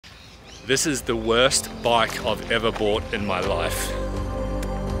This is the worst bike I've ever bought in my life,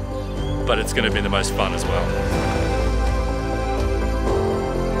 but it's going to be the most fun as well.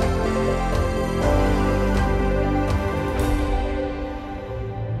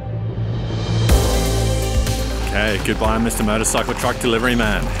 Okay, goodbye Mr. Motorcycle Truck Delivery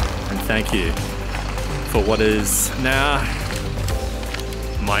Man, and thank you for what is now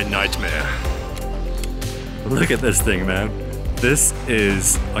my nightmare. Look at this thing, man. This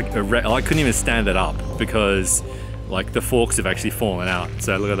is like I couldn't even stand it up because like the forks have actually fallen out.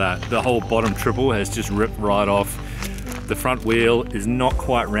 So look at that. The whole bottom triple has just ripped right off. The front wheel is not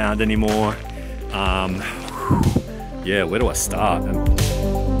quite round anymore. Yeah, where do I start?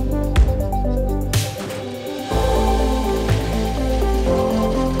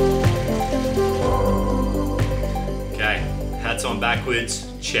 Okay, hats on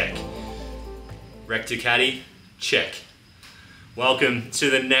backwards, check. Wrecked Ducati, check. Welcome to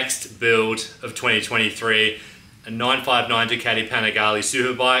the next build of 2023, a 959 Ducati Panigale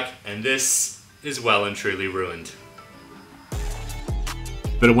Superbike, and this is well and truly ruined.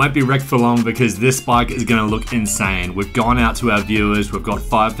 But it won't be wrecked for long because this bike is going to look insane. We've gone out to our viewers, we've got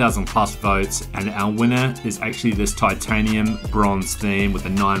 5,000 plus votes, and our winner is actually this titanium bronze theme with a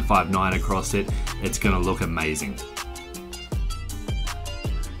 959 across it. It's going to look amazing.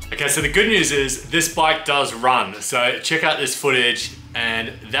 Okay, so the good news is this bike does run. So check out this footage,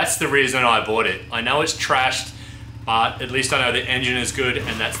 and that's the reason I bought it. I know it's trashed, but at least I know the engine is good,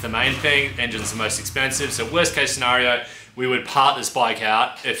 and that's the main thing. Engine's the most expensive. So worst case scenario, we would part this bike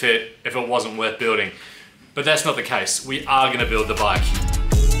out if it wasn't worth building. But that's not the case. We are gonna build the bike.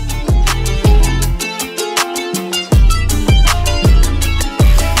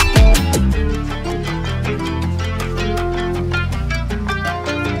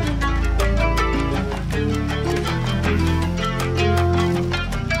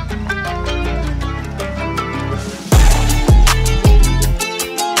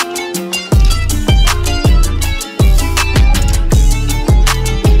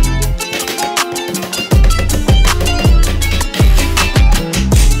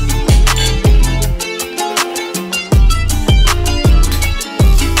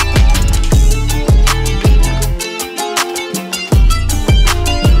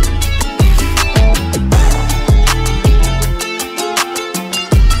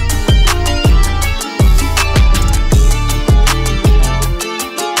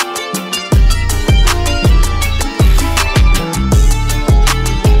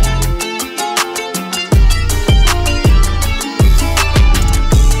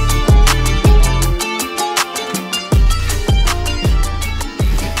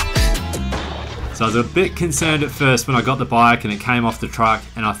 So I was a bit concerned at first when I got the bike and it came off the truck,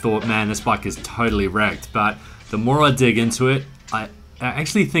 and I thought, man, this bike is totally wrecked. But the more I dig into it, I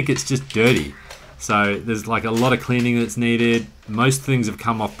actually think it's just dirty. So there's like a lot of cleaning that's needed. Most things have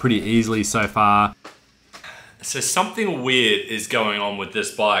come off pretty easily so far. So something weird is going on with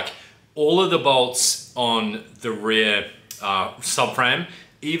this bike. All of the bolts on the rear subframe,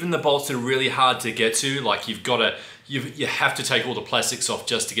 even the bolts that are really hard to get to, like you have to take all the plastics off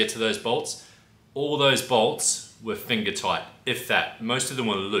just to get to those bolts. All those bolts were finger tight, if that. Most of them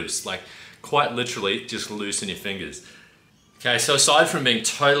were loose, like quite literally just loose in your fingers. Okay, so aside from being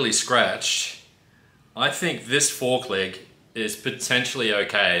totally scratched, I think this fork leg is potentially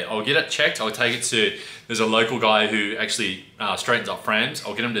okay. I'll get it checked. I'll take it to, there's a local guy who actually straightens up frames.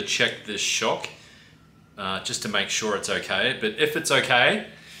 I'll get him to check this shock just to make sure it's okay. But if it's okay,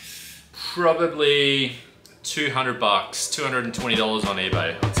 probably $200, $220 on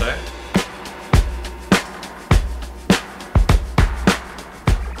eBay, I'd say.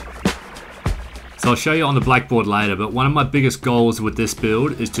 So I'll show you on the blackboard later, but one of my biggest goals with this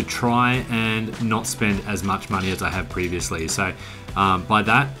build is to try and not spend as much money as I have previously. So by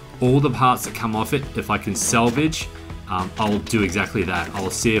that, all the parts that come off it, if I can salvage, I'll do exactly that. I'll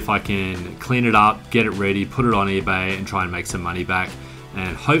see if I can clean it up, get it ready, put it on eBay and try and make some money back.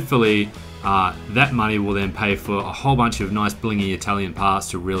 And hopefully that money will then pay for a whole bunch of nice blingy Italian parts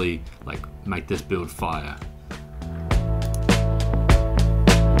to really like make this build fire.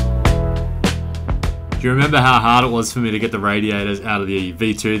 Do you remember how hard it was for me to get the radiators out of the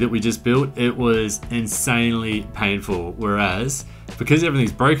V2 that we just built? It was insanely painful, whereas because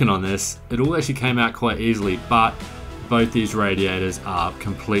everything's broken on this, it all actually came out quite easily, but both these radiators are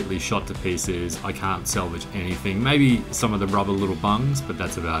completely shot to pieces. I can't salvage anything. Maybe some of the rubber little bungs, but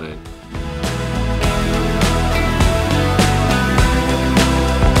that's about it.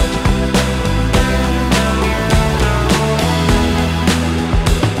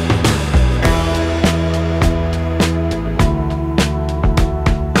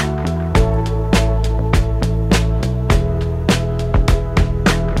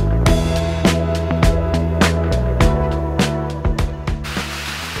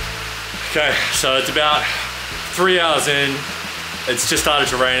 So it's about 3 hours in. It's just started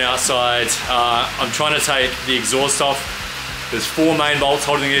to rain outside. I'm trying to take the exhaust off. There's 4 main bolts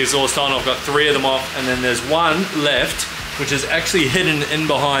holding the exhaust on. I've got 3 of them off, and then there's 1 left, which is actually hidden in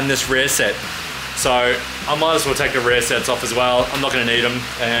behind this rear set. So I might as well take the rear sets off as well. I'm not gonna need them,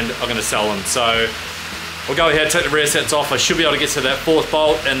 and I'm gonna sell them. So we'll go ahead, take the rear sets off. I should be able to get to that 4th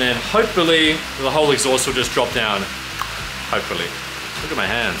bolt, and then hopefully the whole exhaust will just drop down. Hopefully. Look at my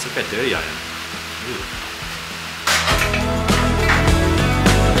hands, look how dirty I am. Ooh.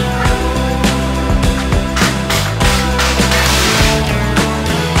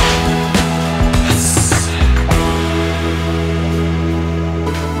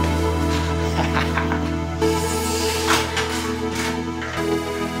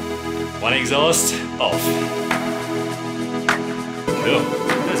 One exhaust off. Cool.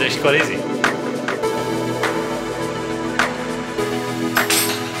 That was actually quite easy.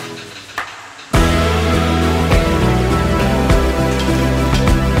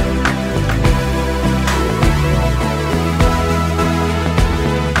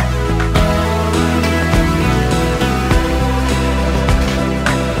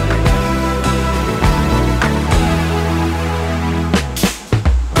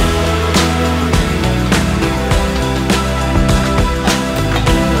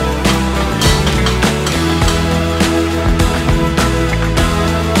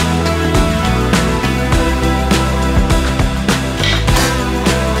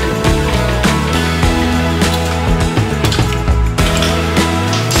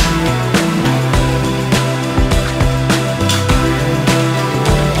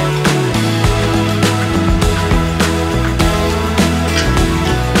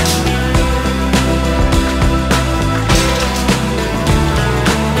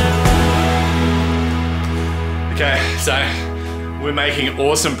 So we're making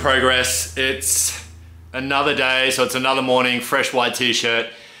awesome progress. It's another day, so it's another morning, fresh white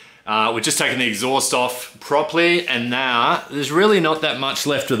t-shirt. We're just taking the exhaust off properly, and now there's really not that much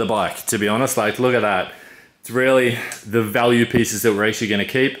left of the bike, to be honest. Like, look at that. It's really the value pieces that we're actually gonna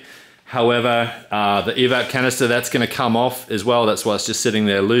keep. However, the evap canister, that's gonna come off as well. That's why it's just sitting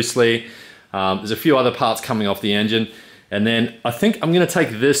there loosely. There's a few other parts coming off the engine. And then I think I'm gonna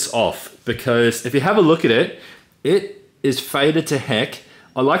take this off, because if you have a look at it, it is faded to heck.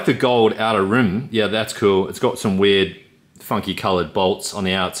 I like the gold outer rim. Yeah, that's cool. It's got some weird, funky colored bolts on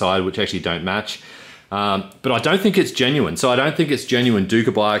the outside, which actually don't match. But I don't think it's genuine. So I don't think it's genuine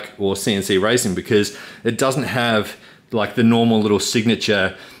Ducati bike or CNC racing, because it doesn't have like the normal little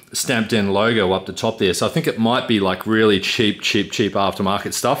signature stamped in logo up the top there. So I think it might be like really cheap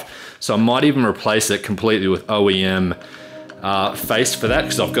aftermarket stuff. So I might even replace it completely with OEM face for that,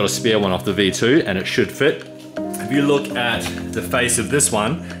 because I've got a spare one off the V2 and it should fit. If you look at the face of this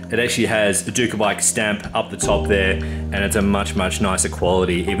one, it actually has a Ducati bike stamp up the top there, and it's a much nicer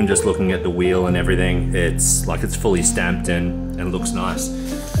quality. Even just looking at the wheel and everything, it's like it's fully stamped in and looks nice.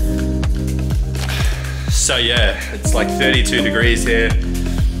 So yeah, it's like 32 degrees here.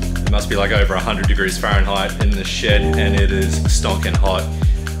 It must be like over 100 degrees Fahrenheit in the shed, and it is stonking hot.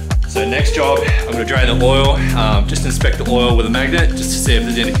 So next job, I'm gonna drain the oil, just inspect the oil with a magnet, just to see if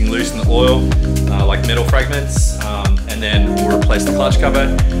there's anything loose in the oil, like metal fragments, and then we'll replace the clutch cover,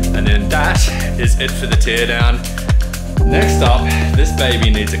 and then that is it for the tear down. Next up, this baby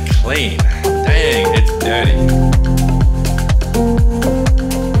needs a clean. Dang, it's dirty.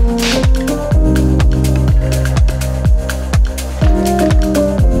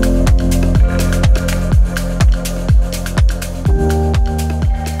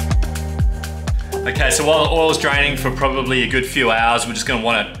 Okay, so while the oil's draining for probably a good few hours, we're just gonna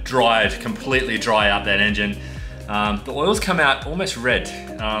want to completely dry out that engine. The oil's come out almost red,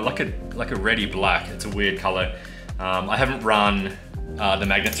 like a reddy black. It's a weird color. I haven't run the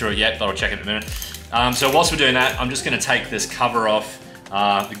magnet through it yet, but I'll check it in a minute. So whilst we're doing that, I'm just gonna take this cover off.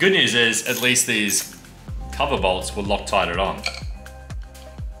 The good news is, at least these cover bolts will Loctite it on.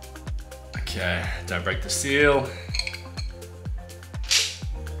 Okay, don't break the seal.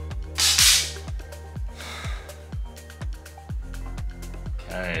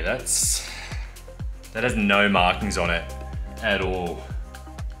 Okay, that has no markings on it at all.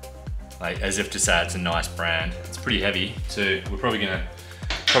 Like, as if to say it's a nice brand. It's pretty heavy too. We're probably gonna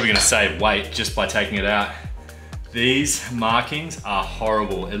save weight just by taking it out. These markings are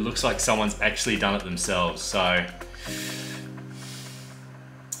horrible. It looks like someone's actually done it themselves. So I'm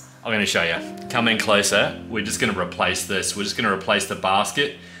gonna show you. Come in closer. We're just gonna replace this. We're just gonna replace the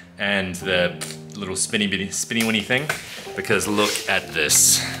basket and the little spinny winny thing, because look at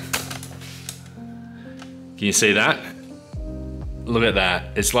this. Can you see that? Look at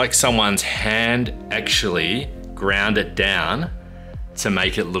that. It's like someone's hand actually ground it down to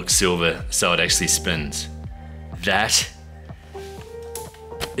make it look silver so it actually spins. That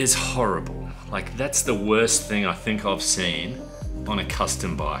is horrible. Like, that's the worst thing I think I've seen on a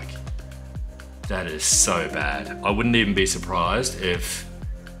custom bike. That is so bad. I wouldn't even be surprised if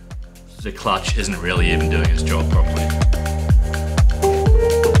the clutch isn't really even doing its job properly.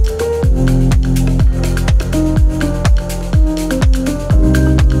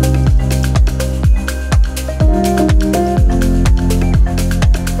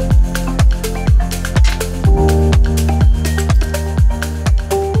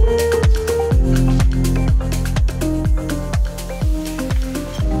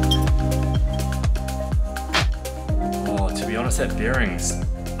 That bearing's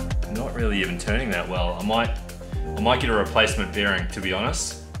not really even turning that well. I might get a replacement bearing, to be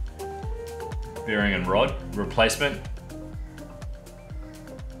honest. Bearing and rod replacement.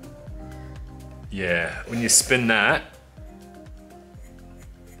 Yeah, when you spin that,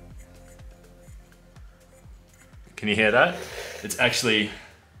 can you hear that? It's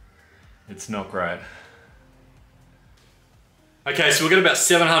not great. Okay, so we've got about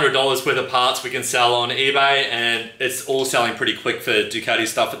 $700 worth of parts we can sell on eBay, and it's all selling pretty quick for Ducati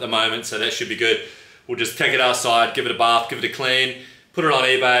stuff at the moment, so that should be good. We'll just take it outside, give it a bath, give it a clean, put it on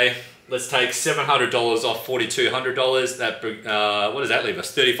eBay. Let's take $700 off $4,200. That what does that leave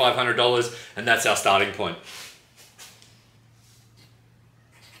us? $3,500, and that's our starting point.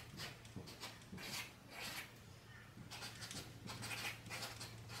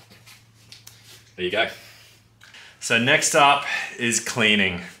 There you go. So next up is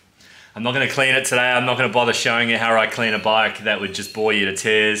cleaning. I'm not going to clean it today. I'm not going to bother showing you how I clean a bike. That would just bore you to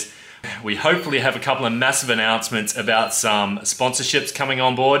tears. We hopefully have a couple of massive announcements about some sponsorships coming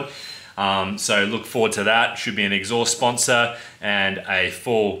on board. So look forward to that. Should be an exhaust sponsor and a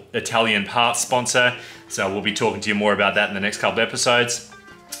full Italian parts sponsor. So we'll be talking to you more about that in the next couple of episodes.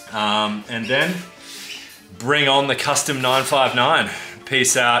 And then bring on the custom 959.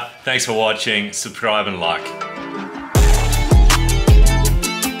 Peace out. Thanks for watching. Subscribe and like.